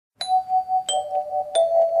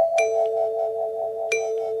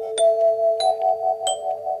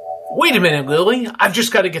Wait a minute, Lily. I've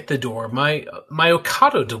just got to get the door. My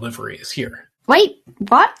Ocado delivery is here. Wait,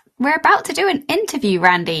 what? We're about to do an interview,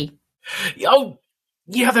 Randy. Oh,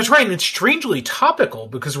 yeah, that's right. And it's strangely topical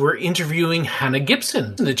because we're interviewing Hannah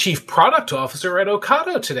Gibson, the Chief Product Officer at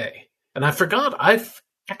Ocado today. And I forgot, I've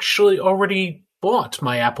actually already bought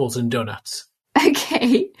my apples and donuts.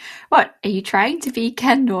 Okay. What, are you trying to be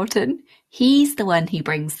Ken Norton? He's the one who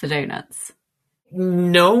brings the donuts.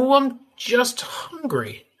 No, I'm just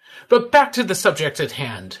hungry. But back to the subject at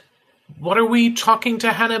hand. What are we talking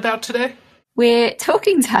to Hannah about today? We're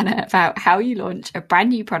talking to Hannah about how you launch a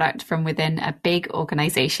brand new product from within a big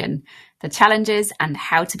organisation, the challenges and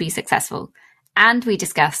how to be successful. And we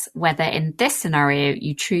discuss whether in this scenario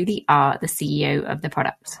you truly are the CEO of the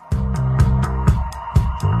product.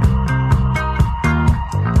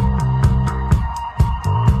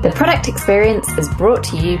 The product experience is brought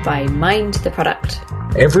to you by Mind the Product.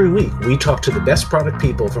 Every week, we talk to the best product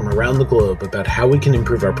people from around the globe about how we can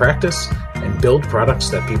improve our practice and build products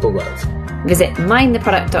that people love. Visit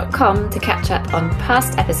mindtheproduct.com to catch up on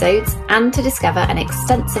past episodes and to discover an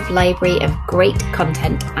extensive library of great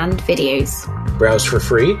content and videos. Browse for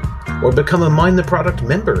free or become a Mind the Product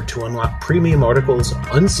member to unlock premium articles,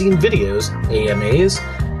 unseen videos, AMAs,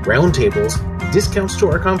 roundtables, discounts to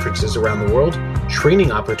our conferences around the world,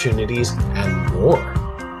 training opportunities, and more.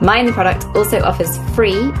 Mind the Product also offers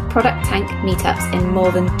free Product Tank meetups in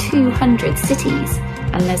more than 200 cities,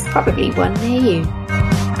 and there's probably one near you.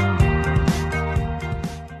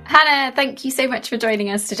 Hannah, thank you so much for joining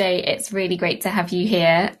us today. It's really great to have you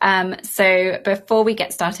here. So before we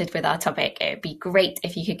get started with our topic, it would be great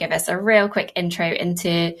if you could give us a real quick intro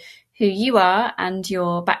into who you are and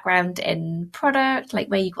your background in product, like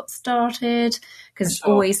where you got started, because it's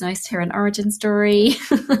always nice to hear an origin story.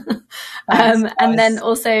 And then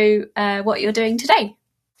also what you're doing today.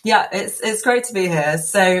 Yeah, it's great to be here.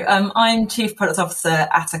 So I'm Chief Product Officer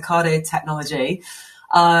at Ocado Technology.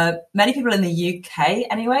 Many people in the UK,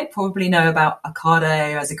 anyway, probably know about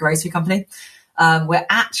Ocado as a grocery company. We're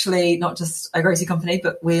actually not just a grocery company,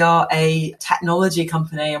 but we are a technology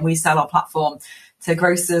company, and we sell our platform to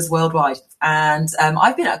grocers worldwide. And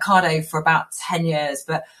I've been at Ocado for about 10 years.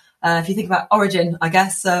 But if you think about origin, I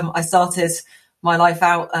guess I started my life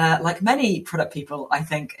out like many product people, I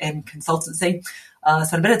think, in consultancy.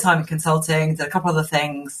 Spent a bit of time in consulting, did a couple other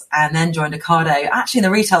things, and then joined Ocado, actually in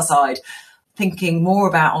the retail side, thinking more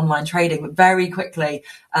about online trading, but very quickly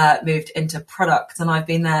moved into product. And I've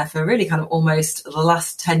been there for really kind of almost the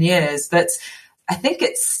last 10 years. But I think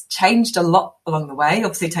it's changed a lot along the way.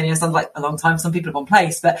 Obviously, 10 years sounds like a long time. Some people have one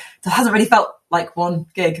place, but it hasn't really felt like one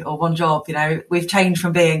gig or one job. You know, we've changed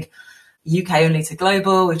from being UK only to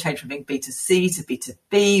global. We've changed from being B2C to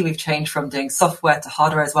B2B. We've changed from doing software to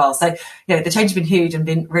hardware as well. So, you know, the change has been huge and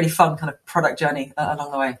been really fun kind of product journey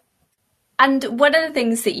along the way. And one of the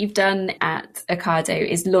things that you've done at Ocado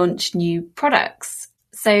is launch new products.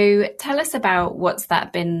 So tell us about what's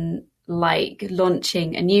that been like,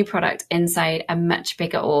 launching a new product inside a much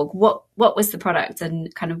bigger org. What was the product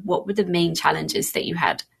and kind of what were the main challenges that you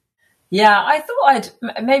had? Yeah, I thought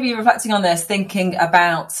I'd maybe reflecting on this, thinking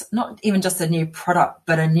about not even just a new product,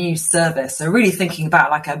 but a new service. So really thinking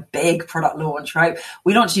about like a big product launch, right?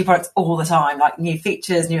 We launch new products all the time, like new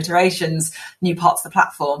features, new iterations, new parts of the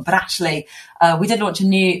platform. But actually, we did launch a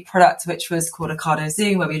new product, which was called Ocado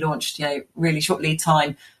Zoom, where we launched, you know, really short lead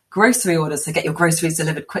time grocery orders to get your groceries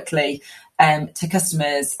delivered quickly to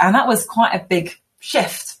customers. And that was quite a big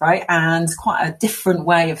shift, right? And quite a different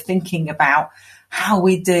way of thinking about how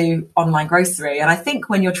we do online grocery. And I think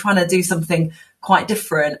when you're trying to do something quite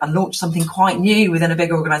different and launch something quite new within a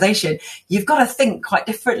big organization, you've got to think quite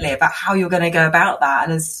differently about how you're going to go about that.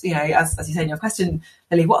 And as you know, as you say in your question,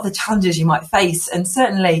 Lily, what are the challenges you might face? And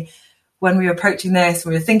certainly when we were approaching this,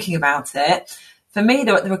 we were thinking about it, for me,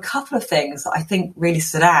 there were a couple of things that I think really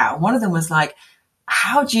stood out. One of them was like,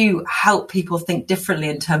 how do you help people think differently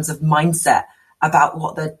in terms of mindset about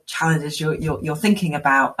what the challenges you're thinking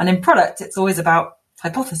about? And in product, it's always about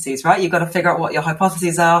hypotheses, right? You've got to figure out what your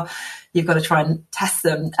hypotheses are. You've got to try and test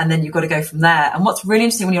them, and then you've got to go from there. And what's really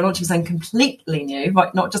interesting when you're launching something completely new,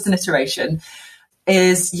 right, not just an iteration,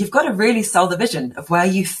 is you've got to really sell the vision of where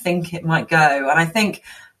you think it might go. And I think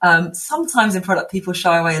sometimes in product, people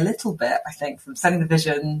shy away a little bit, I think, from selling the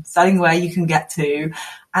vision, selling where you can get to. And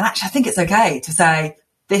actually, I think it's okay to say,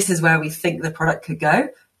 this is where we think the product could go.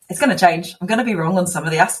 It's going to change. I'm going to be wrong on some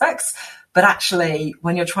of the aspects. But actually,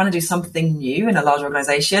 when you're trying to do something new in a large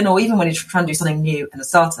organization, or even when you're trying to do something new in a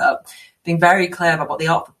startup, being very clear about what the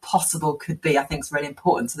art of the possible could be, I think is really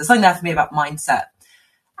important. So there's something there for me about mindset.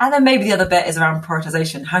 And then maybe the other bit is around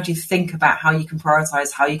prioritization. How do you think about how you can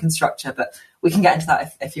prioritize, how you can structure? But we can get into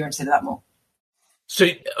that if you're interested in that more. So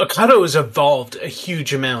Ocado has evolved a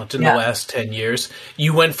huge amount in the last 10 years.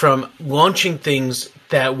 You went from launching things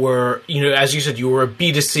that were, as you said, you were a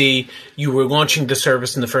B2C, you were launching the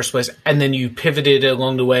service in the first place, and then you pivoted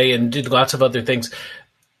along the way and did lots of other things.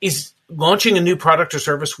 Is launching a new product or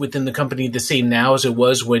service within the company the same now as it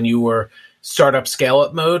was when you were startup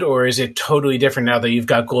scale-up mode, or is it totally different now that you've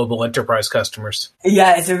got global enterprise customers?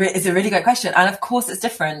 Yeah, it's a really great question. And of course it's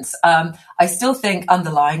different. I still think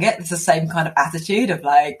underlying it, it's the same kind of attitude of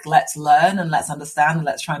like, let's learn and let's understand and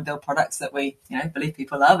let's try and build products that we, believe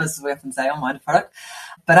people love, as we often say on Mind a Product.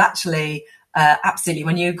 But actually, absolutely,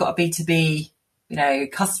 when you've got a B2B,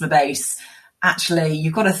 customer base, actually,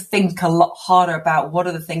 you've got to think a lot harder about what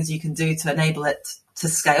are the things you can do to enable it to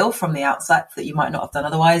scale from the outset that you might not have done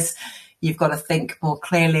otherwise. You've got to think more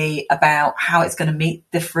clearly about how it's going to meet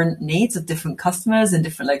different needs of different customers in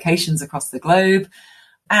different locations across the globe.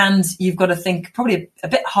 And you've got to think probably a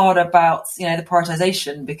bit harder about, the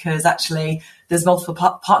prioritization, because actually there's multiple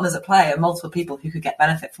partners at play and multiple people who could get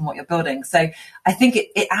benefit from what you're building. So I think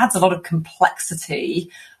it adds a lot of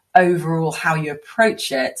complexity overall how you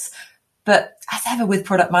approach it. But as ever with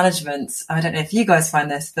product management, I don't know if you guys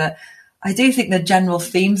find this, but I do think the general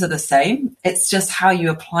themes are the same. It's just how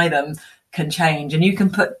you apply them can change, and you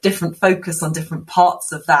can put different focus on different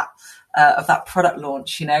parts of that product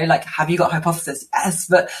launch. Like, have you got a hypothesis? Yes,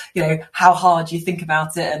 but how hard you think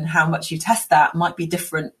about it and how much you test that might be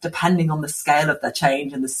different depending on the scale of the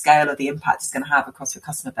change and the scale of the impact it's going to have across your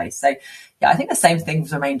customer base. So, yeah, I think the same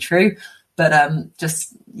things remain true, but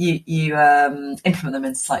just you implement them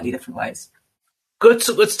in slightly different ways.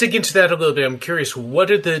 Let's dig into that a little bit. I'm curious,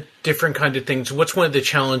 what are the different kind of things? What's one of the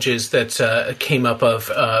challenges that came up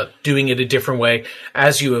of doing it a different way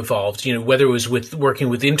as you evolved? Whether it was with working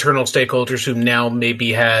with internal stakeholders who now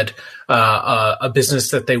maybe had a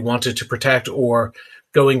business that they wanted to protect, or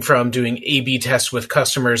going from doing A/B tests with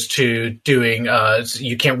customers to doing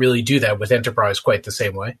you can't really do that with enterprise quite the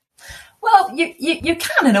same way. Well, you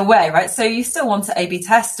can in a way, right? So you still want to A/B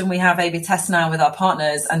test, and we have A/B tests now with our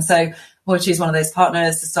partners, and so we'll choose one of those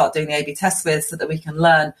partners to start doing the A/B tests with so that we can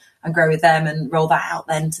learn and grow with them and roll that out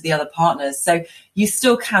then to the other partners. So you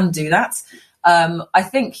still can do that. I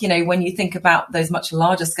think, when you think about those much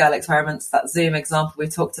larger scale experiments, that Zoom example we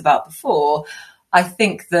talked about before, I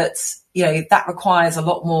think that, that requires a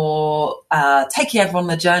lot more taking everyone on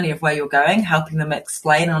the journey of where you're going, helping them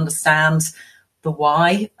explain and understand the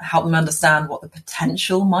why, help them understand what the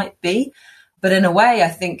potential might be. But in a way, I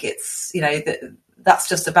think it's, that's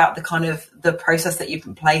just about the kind of the process that you put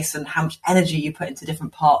in place and how much energy you put into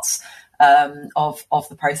different parts of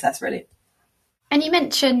the process, really. And you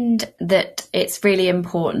mentioned that it's really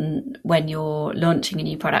important when you're launching a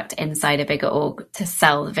new product inside a bigger org to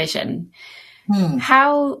sell the vision.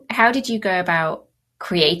 How did you go about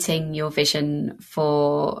creating your vision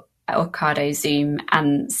for Ocado Zoom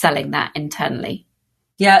and selling that internally?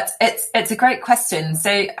 Yeah, it's a great question.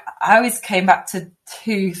 So I always came back to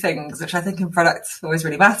two things, which I think in products always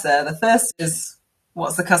really matter. The first is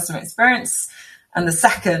what's the customer experience, and the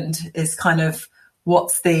second is kind of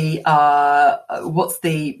what's the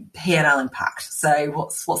P&L impact. So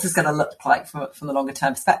what's this going to look like from the longer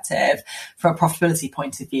term perspective, from a profitability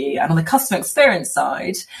point of view. And on the customer experience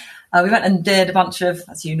side, we went and did a bunch of,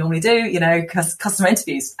 as you normally do, customer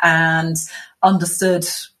interviews, and understood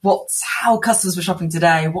how customers were shopping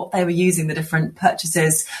today, what they were using the different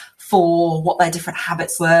purchases for, what their different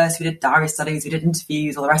habits were. So we did diary studies, we did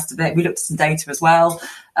interviews, all the rest of it. We looked at some data as well,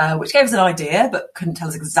 which gave us an idea, but couldn't tell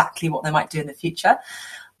us exactly what they might do in the future.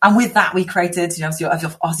 And with that, we created, as you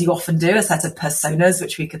often do, a set of personas,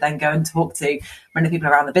 which we could then go and talk to many people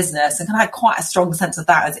around the business, and kind of had quite a strong sense of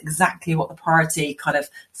that as exactly what the priority kind of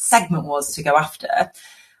segment was to go after.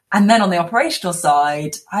 And then on the operational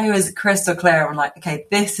side, I was crystal clear on like, okay,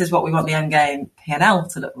 this is what we want the end game P&L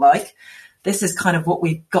to look like. This is kind of what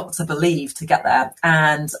we've got to believe to get there.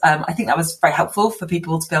 And I think that was very helpful for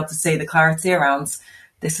people to be able to see the clarity around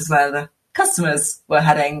this is where the customers were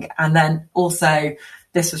heading. And then also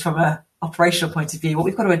this was from an operational point of view, what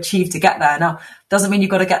we've got to achieve to get there. Now, doesn't mean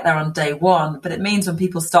you've got to get there on day one, but it means when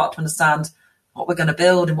people start to understand what we're going to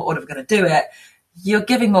build and what order we're going to do it, you're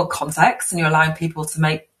giving more context and you're allowing people to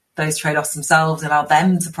make those trade-offs themselves, allow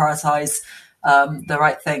them to prioritize the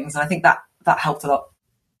right things. And I think that helped a lot.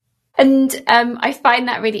 And I find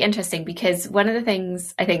that really interesting, because one of the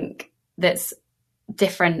things I think that's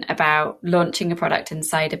different about launching a product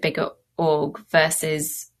inside a bigger org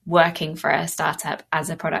versus working for a startup as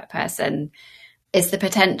a product person is the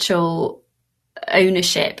potential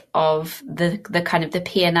ownership of the kind of the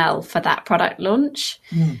P&L for that product launch.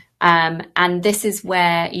 And this is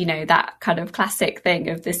where, that kind of classic thing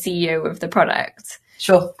of the CEO of the product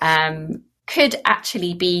could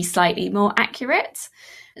actually be slightly more accurate.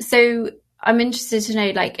 So I'm interested to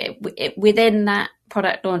know, within that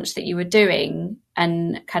product launch that you were doing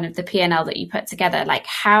and kind of the P&L that you put together,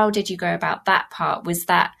 how did you go about that part? Was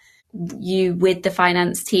that you with the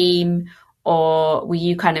finance team, or were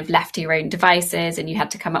you kind of left to your own devices and you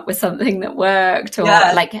had to come up with something that worked? Or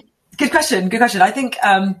Good question. I think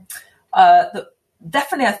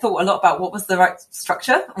definitely I thought a lot about what was the right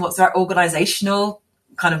structure and what's the right organizational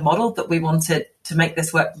kind of model that we wanted to make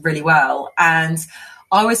this work really well. And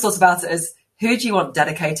I always thought about it as, who do you want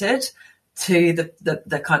dedicated to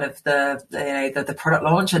the kind of the product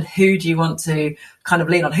launch, and who do you want to kind of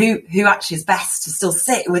lean on? Who actually is best to still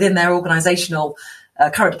sit within their organizational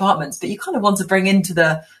current departments, but you kind of want to bring into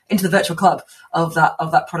the virtual club of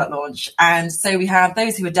that product launch. And so we had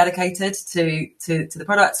those who were dedicated to the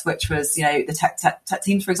products, which was the tech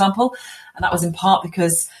teams, for example, and that was in part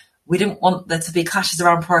because we didn't want there to be clashes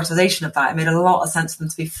around prioritization of that. It made a lot of sense for them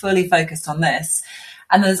to be fully focused on this.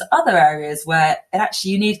 And there's other areas where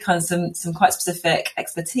you need kind of some quite specific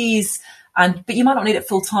expertise, but you might not need it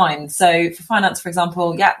full time. So for finance, for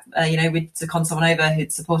example, we'd second someone over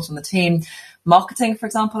who'd support on the team. Marketing, for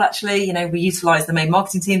example, actually, we utilised the main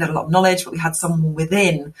marketing team. They had a lot of knowledge, but we had someone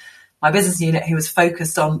within my business unit who was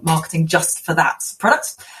focused on marketing just for that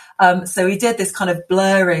product. So we did this kind of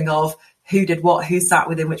blurring of who did what, who sat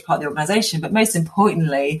within which part of the organisation. But most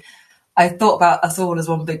importantly, I thought about us all as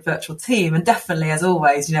one big virtual team. And definitely, as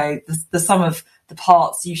always, the sum of the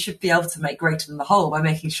parts you should be able to make greater than the whole by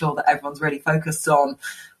making sure that everyone's really focused on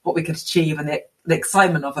what we could achieve and the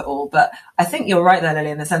excitement of it all. But I think you're right there,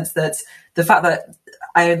 Lily, in the sense that the fact that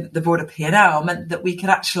I owned the broader P&L meant that we could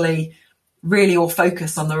actually really all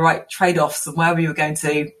focus on the right trade-offs and where we were going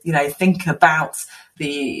to, think about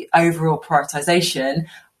the overall prioritization.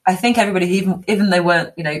 I think everybody, even they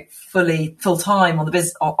weren't, full time on the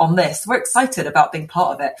business on this, we're excited about being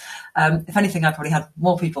part of it. If anything, I probably had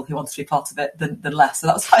more people who wanted to be part of it than less. So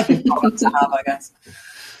that's quite a good problem to have, I guess.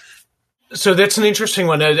 So that's an interesting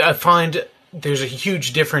one. I find there's a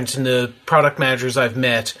huge difference in the product managers I've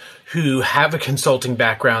met who have a consulting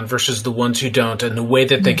background versus the ones who don't, and the way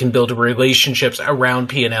that they can build relationships around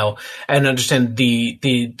P&L and understand the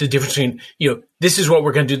difference between, this is what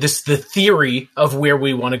we're going to do. This is the theory of where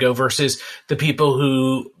we want to go versus the people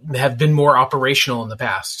who have been more operational in the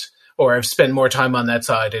past or have spent more time on that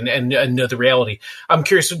side and know the reality. I'm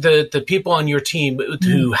curious, the people on your team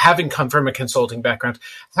who haven't come from a consulting background,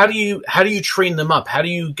 how do you train them up? How do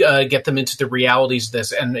you get them into the realities of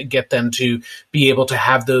this and get them to be able to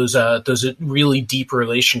have those really deep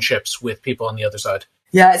relationships with people on the other side?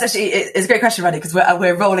 Yeah, it's a great question, Randy, because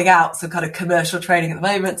we're rolling out some kind of commercial training at the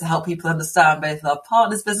moment to help people understand both our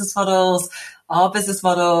partners' business models, our business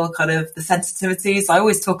model, kind of the sensitivities. I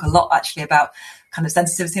always talk a lot actually about kind of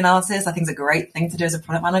sensitivity analysis. I think it's a great thing to do as a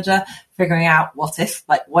product manager, figuring out what if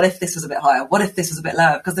this was a bit higher? What if this was a bit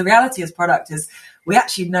lower? Because the reality as product is we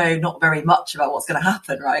actually know not very much about what's going to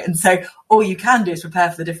happen, right? And so all you can do is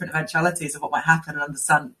prepare for the different eventualities of what might happen and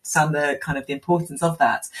understand the kind of the importance of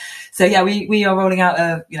that. So yeah, we are rolling out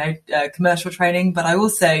a commercial training, but I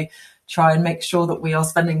also try and make sure that we are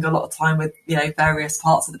spending a lot of time with, various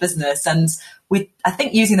parts of the business. And I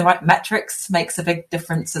think using the right metrics makes a big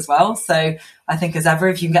difference as well. So I think as ever,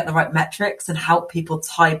 if you can get the right metrics and help people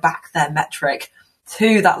tie back their metric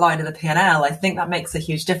to that line of the P&L, I think that makes a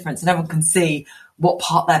huge difference and everyone can see what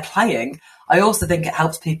part they're playing. I also think it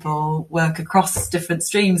helps people work across different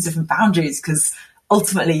streams, different boundaries, because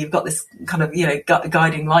ultimately you've got this kind of,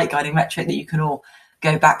 guiding metric that you can all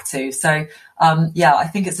go back to. So, I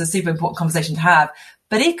think it's a super important conversation to have.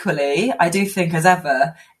 But equally, I do think, as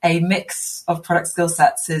ever, a mix of product skill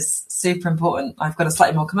sets is super important. I've got a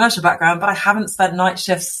slightly more commercial background, but I haven't spent night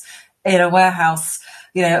shifts in a warehouse,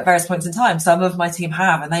 at various points in time. Some of my team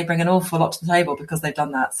have, and they bring an awful lot to the table because they've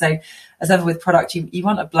done that. So, as ever with product, you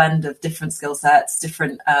want a blend of different skill sets,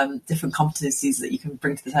 different competencies that you can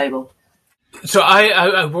bring to the table. So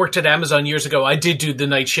I worked at Amazon years ago. I did do the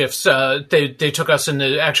night shifts. They took us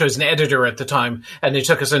actually I was an editor at the time, and they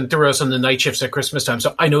took us and threw us on the night shifts at Christmas time.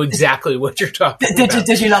 So I know exactly what you're talking about.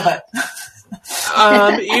 Did you love it?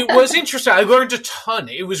 It was interesting. I learned a ton.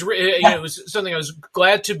 It was, it was something I was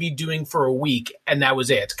glad to be doing for a week, and that was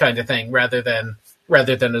it, kind of thing, rather than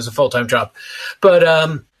as a full-time job. But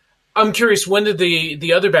I'm curious. One of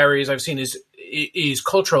the other barriers I've seen is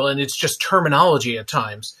cultural, and it's just terminology at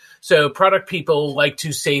times. So product people like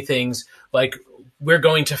to say things like, we're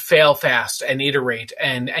going to fail fast and iterate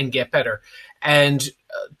and get better. And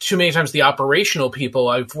too many times the operational people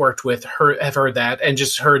I've worked with have heard that and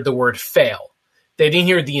just heard the word fail. They didn't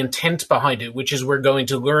hear the intent behind it, which is we're going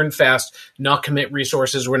to learn fast, not commit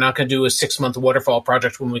resources. We're not going to do a 6-month waterfall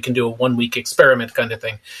project when we can do a 1-week experiment kind of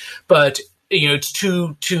thing. But, it's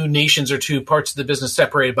two nations or two parts of the business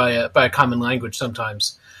separated by a common language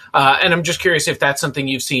sometimes. And I'm just curious if that's something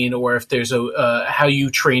you've seen, or if there's how you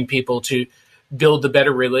train people to build a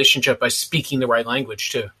better relationship by speaking the right language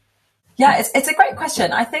too. Yeah, it's a great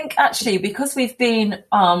question. I think actually because we've been,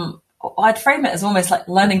 I'd frame it as almost like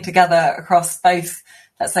learning together across both,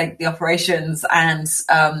 let's say, the operations and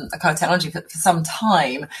kind of technology for some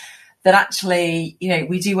time, that actually,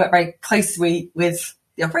 we do work very closely with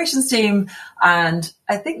the operations team, and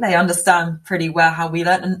I think they understand pretty well how we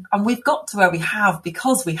learn, and we've got to where we have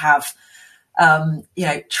because we have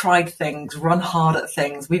tried things, run hard at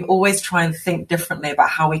things. We've always tried to think differently about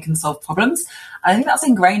how we can solve problems. I think that's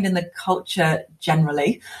ingrained in the culture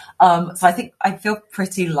generally. So I think I feel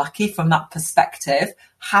pretty lucky from that perspective.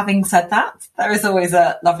 Having said that, there is always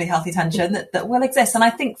a lovely, healthy tension that will exist. And I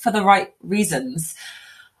think for the right reasons.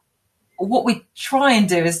 What we try and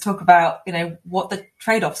do is talk about, what the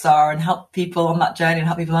trade-offs are and help people on that journey and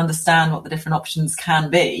help people understand what the different options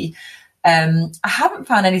can be. I haven't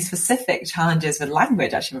found any specific challenges with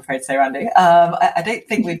language, actually, I'm afraid to say, Randy. I don't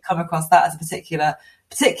think we've come across that as a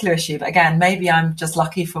particular issue. But again, maybe I'm just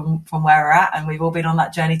lucky from where we're at, and we've all been on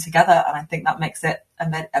that journey together. And I think that makes it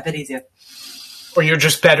a bit easier. Or you're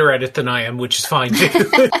just better at it than I am, which is fine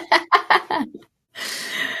too.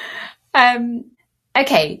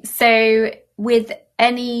 Okay, so with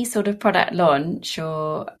any sort of product launch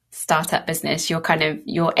or startup business,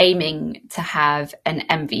 you're aiming to have an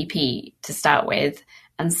MVP to start with.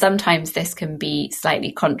 And sometimes this can be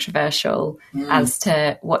slightly controversial as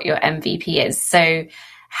to what your MVP is. So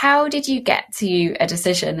how did you get to a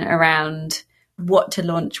decision around what to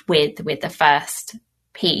launch with the first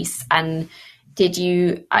piece? And did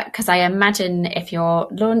you, because I imagine if you're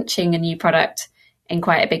launching a new product in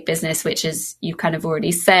quite a big business, which is, you kind of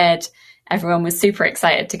already said, everyone was super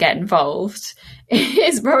excited to get involved,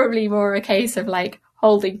 it's probably more a case of like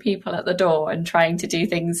holding people at the door and trying to do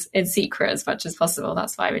things in secret as much as possible.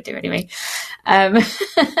 That's what I would do anyway.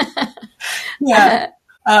 Yeah.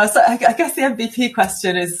 So I guess the MVP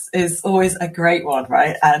question is always a great one,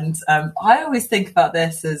 right? And I always think about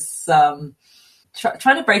this as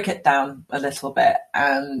trying to break it down a little bit.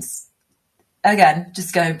 And again,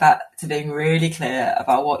 just going back to being really clear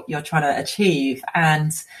about what you're trying to achieve.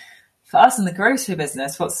 And for us in the grocery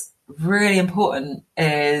business, what's really important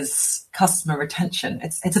is customer retention.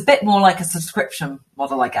 It's a bit more like a subscription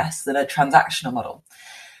model, I guess, than a transactional model.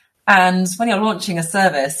 And when you're launching a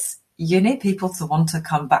service, you need people to want to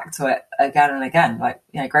come back to it again and again. Like,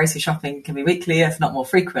 grocery shopping can be weekly, if not more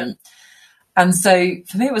frequent. And so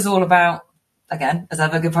for me, it was all about, again, as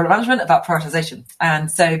ever, good product management, about prioritization. And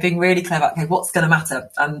so being really clear about, okay, what's going to matter?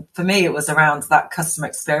 And for me, it was around that customer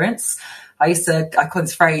experience. I call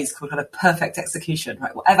this phrase called kind of perfect execution,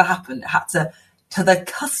 right? Whatever happened, it had to the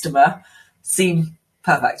customer, seem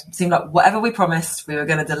perfect. It seemed like whatever we promised, we were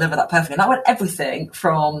going to deliver that perfectly. And that went everything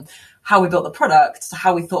from how we built the product to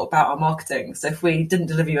how we thought about our marketing. So if we didn't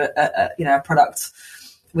deliver you a product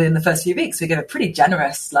within the first few weeks, we gave a pretty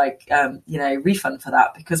generous, refund for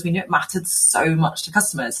that, because we knew it mattered so much to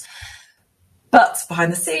customers. But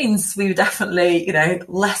behind the scenes, we were definitely,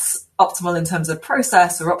 less optimal in terms of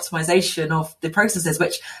process or optimization of the processes,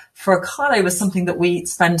 which for Ocado was something that we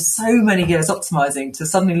spent so many years optimizing. To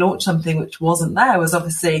suddenly launch something which wasn't there was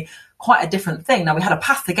obviously quite a different thing. Now, we had a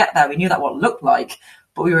path to get there. We knew that what it looked like,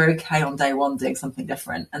 but we were okay on day one doing something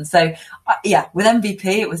different. And so, with MVP,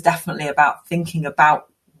 it was definitely about thinking about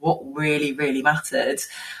what really, really mattered.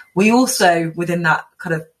 We also, within that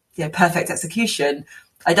kind of perfect execution,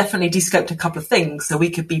 I definitely de-scoped a couple of things so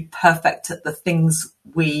we could be perfect at the things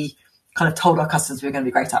we kind of told our customers we were going to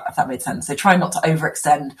be great at, if that made sense. So trying not to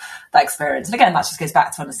overextend that experience. And again, that just goes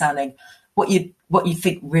back to understanding what you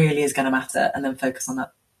think really is going to matter, and then focus on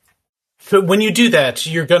that. But when you do that,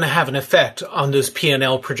 you're going to have an effect on those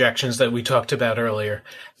P&L projections that we talked about earlier.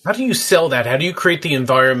 How do you sell that? How do you create the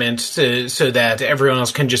environment so that everyone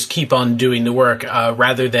else can just keep on doing the work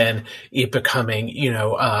rather than it becoming,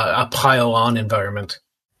 a pile-on environment?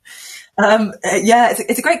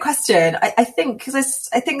 It's a great question. I think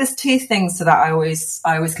there's two things to that I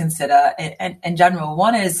always consider in general.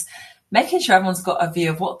 One is making sure everyone's got a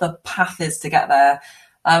view of what the path is to get there.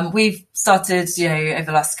 We've started, over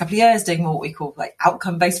the last couple of years doing what we call like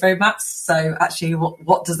outcome-based roadmaps. So actually,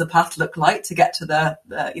 what does the path look like to get to the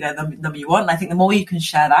number you want? And I think the more you can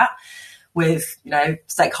share that with,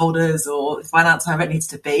 stakeholders or finance, however it needs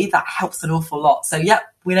to be, that helps an awful lot. So,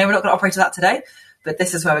 we know we're not going to operate at that today, but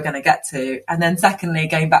this is where we're going to get to. And then secondly,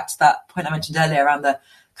 going back to that point I mentioned earlier around the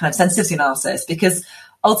kind of sensitivity analysis, because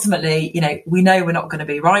ultimately, we know we're not going to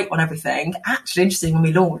be right on everything. Actually, interesting, when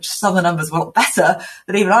we launched, some of the numbers were a lot better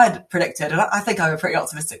than even I had predicted. And I think I'm a pretty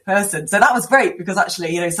optimistic person. So that was great, because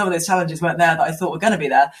actually, some of those challenges weren't there that I thought were going to be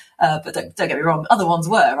there. But don't get me wrong, other ones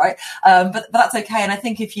were, right? But that's okay. And I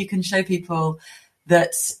think if you can show people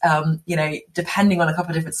that, depending on a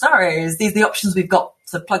couple of different scenarios, these are the options we've got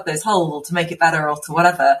to plug those holes or to make it better or to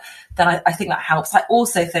whatever, then I think that helps. I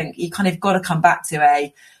also think you kind of got to come back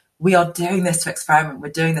to we are doing this to experiment,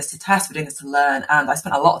 we're doing this to test, we're doing this to learn. And I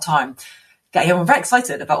spent a lot of time getting everyone very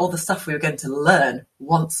excited about all the stuff we were going to learn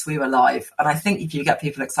once we were live. And I think if you get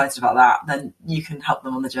people excited about that, then you can help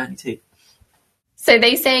them on the journey too. So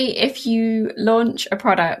they say if you launch a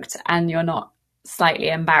product and you're not slightly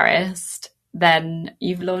embarrassed, then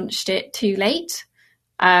you've launched it too late.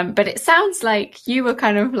 But it sounds like you were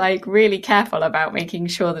kind of like really careful about making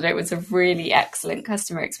sure that it was a really excellent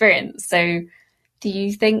customer experience. So do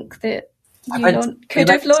you think that you could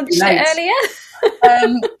have launched it earlier?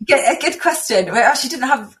 A good question. We actually didn't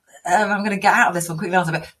have, I'm going to get out of this one quickly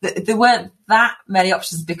answer, but there weren't that many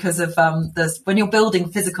options because of when you're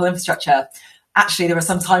building physical infrastructure, actually there are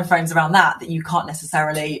some timeframes around that you can't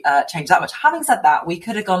necessarily change that much. Having said that, we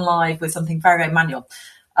could have gone live with something very, very manual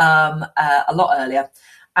a lot earlier.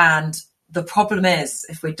 And the problem is,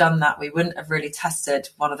 if we'd done that, we wouldn't have really tested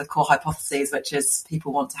one of the core hypotheses, which is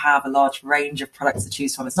people want to have a large range of products to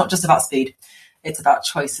choose from. It's not just about speed, it's about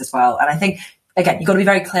choice as well. And I think, again, you've got to be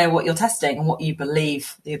very clear what you're testing and what you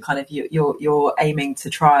believe you're aiming to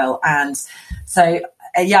trial. And so,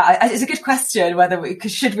 it's a good question whether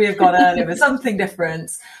should we have gone earlier with something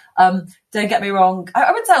different. Don't get me wrong.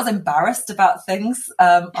 I would say I was embarrassed about things.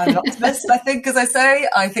 I'm an optimist, I think, as I say.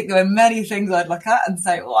 I think there were many things I'd look at and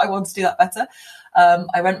say, I want to do that better.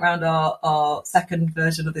 I went around our second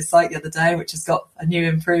version of this site the other day, which has got a new,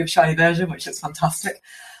 improved, shiny version, which looks fantastic.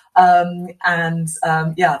 That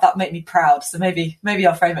made me proud. So maybe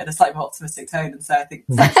I'll frame it in a slightly more optimistic tone and say I think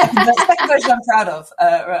the second version I'm proud of,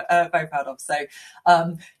 very proud of. So,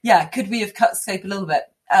 could we have cut scope a little bit?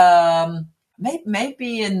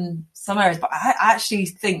 Maybe in some areas, but I actually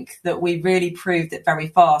think that we really proved it very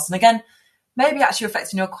fast. And again, maybe actually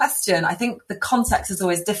reflecting your question, I think the context is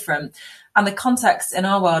always different. And the context in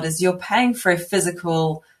our world is you're paying for a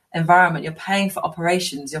physical environment, you're paying for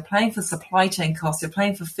operations, you're paying for supply chain costs, you're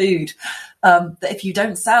paying for food that if you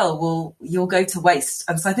don't sell, you'll go to waste.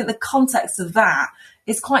 And so I think the context of that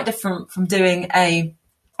is quite different from doing a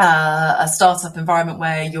startup environment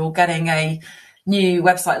where you're getting a new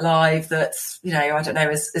website live that's,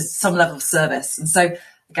 is some level of service. And so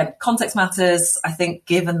again, context matters. I think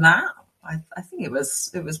given that, I think it was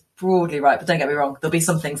broadly right, but don't get me wrong, there'll be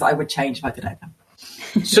some things that I would change if I could open.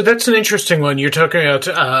 So that's an interesting one. You're talking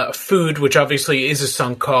about food, which obviously is a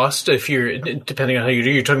sunk cost. If depending on how you do,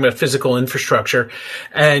 you're talking about physical infrastructure,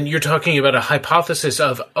 and you're talking about a hypothesis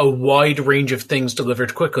of a wide range of things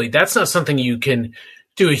delivered quickly. That's not something you can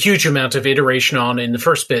do a huge amount of iteration on in the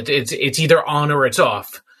first bit. It's either on or it's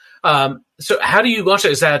off. So how do you launch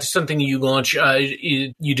it? Is that something you launch,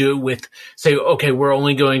 you do it with, say, okay, we're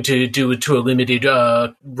only going to do it to a limited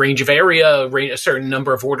range of area, a certain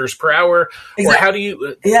number of orders per hour? Exactly. Or how do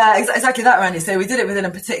you... exactly that, Randy. So we did it within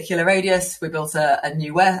a particular radius. We built a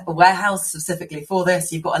new warehouse specifically for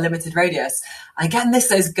this. You've got a limited radius. Again,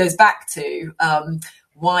 this goes back to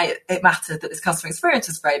why it mattered that this customer experience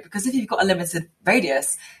was great, because if you've got a limited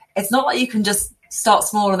radius, it's not like you can just start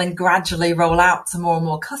small and then gradually roll out to more and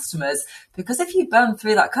more customers, because if you burn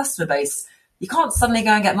through that customer base, you can't suddenly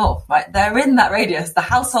go and get more, right? They're in that radius, the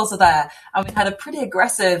households are there, and we had a pretty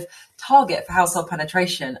aggressive target for household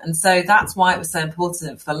penetration. And so that's why it was so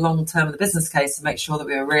important for the long term of the business case to make sure that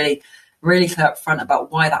we were really, really clear up front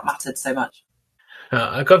about why that mattered so much.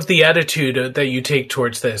 I love the attitude that you take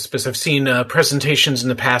towards this, because I've seen presentations in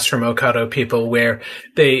the past from Ocado people where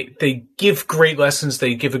they give great lessons,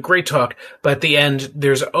 they give a great talk, but at the end,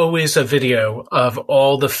 there's always a video of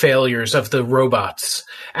all the failures of the robots.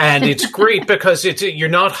 And it's great because you're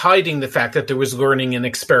not hiding the fact that there was learning and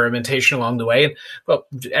experimentation along the way. And, well,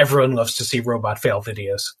 everyone loves to see robot fail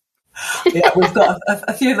videos. Yeah, we've got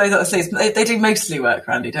a few of those at least. They do mostly work,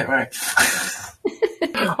 Randy, don't worry.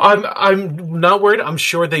 I'm not worried. I'm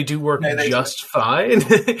sure they do work just fine.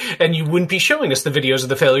 And you wouldn't be showing us the videos of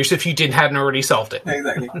the failures if you hadn't already solved it.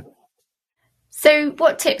 Exactly. So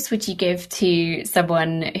what tips would you give to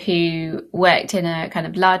someone who worked in a kind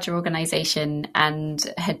of larger organization and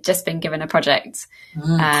had just been given a project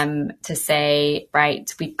to say,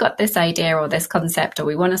 right, we've got this idea or this concept, or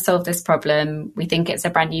we want to solve this problem. We think it's a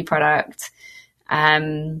brand new product.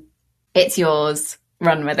 It's yours,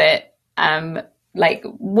 run with it. Like,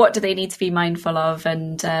 what do they need to be mindful of?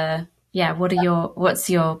 And what's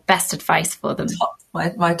your best advice for them?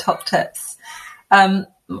 My top tips.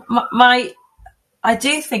 I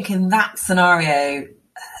do think in that scenario,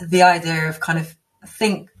 the idea of kind of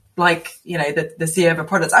think like, the CEO of a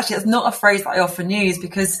product, actually, it's not a phrase that I often use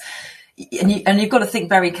because, and you've got to think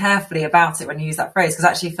very carefully about it when you use that phrase, because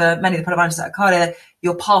actually for many of the product managers at Ocado,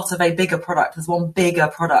 you're part of a bigger product. There's one bigger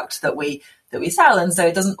product that we sell. And so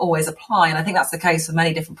it doesn't always apply. And I think that's the case for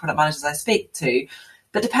many different product managers I speak to.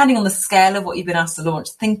 But depending on the scale of what you've been asked to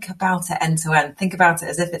launch, think about it end to end. Think about it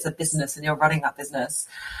as if it's a business and you're running that business.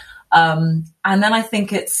 And then I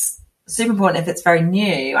think it's super important if it's very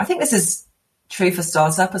new. I think this is true for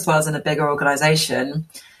startup as well as in a bigger organization,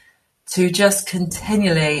 to just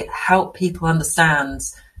continually help people understand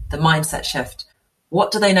the mindset shift.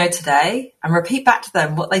 What do they know today? And repeat back to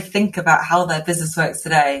them what they think about how their business works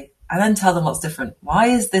today, and then tell them what's different. Why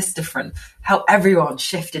is this different? Help everyone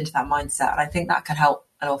shift into that mindset. And I think that can help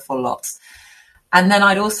an awful lot. And then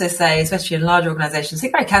I'd also say, especially in large organizations,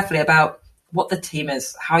 think very carefully about what the team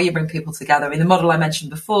is, how you bring people together. I mean, the model I mentioned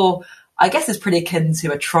before, I guess, is pretty akin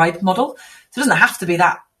to a tribe model. So it doesn't have to be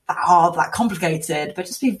that hard, that complicated, but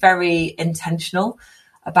just be very intentional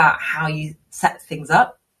about how you set things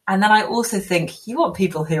up. And then I also think you want the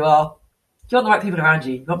right people around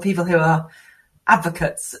you. You want people who are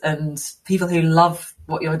advocates and people who love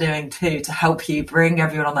what you're doing too, to help you bring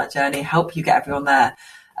everyone on that journey, help you get everyone there.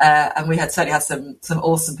 And we certainly had some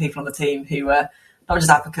awesome people on the team who were not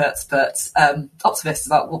just advocates, but optimists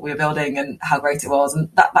about what we were building and how great it was. And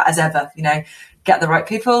that as ever, get the right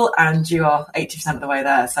people and you are 80% of the way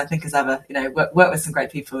there. So I think as ever, work with some great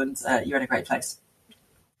people and you're in a great place.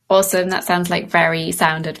 Awesome. That sounds like very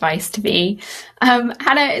sound advice to me.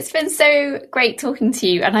 Hannah, it's been so great talking to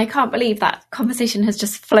you. And I can't believe that conversation has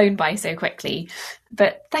just flown by so quickly.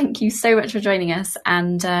 But thank you so much for joining us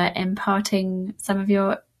and imparting some of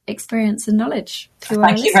your experience and knowledge to our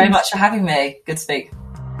listeners. Thank you very much for having me. Good to speak.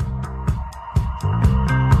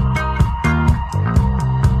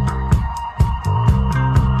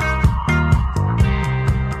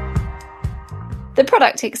 The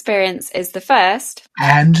Product Experience is the first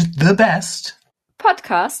and the best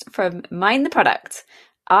podcast from Mind the Product.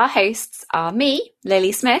 Our hosts are me,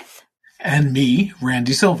 Lily Smith, and me,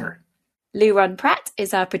 Randy Silver. Lou Ron Pratt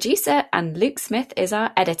is our producer and Luke Smith is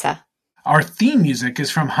our editor. Our theme music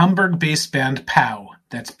is from Hamburg-based band POW,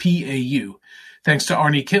 that's P-A-U. Thanks to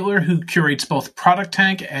Arnie Kittler, who curates both Product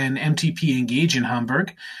Tank and MTP Engage in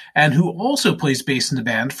Hamburg, and who also plays bass in the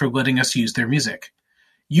band, for letting us use their music.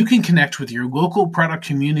 You can connect with your local product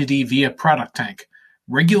community via Product Tank,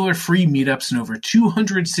 regular free meetups in over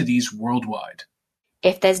 200 cities worldwide.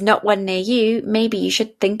 If there's not one near you, maybe you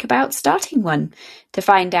should think about starting one. To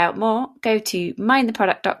find out more, go to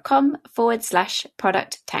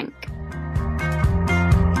mindtheproduct.com/product tank.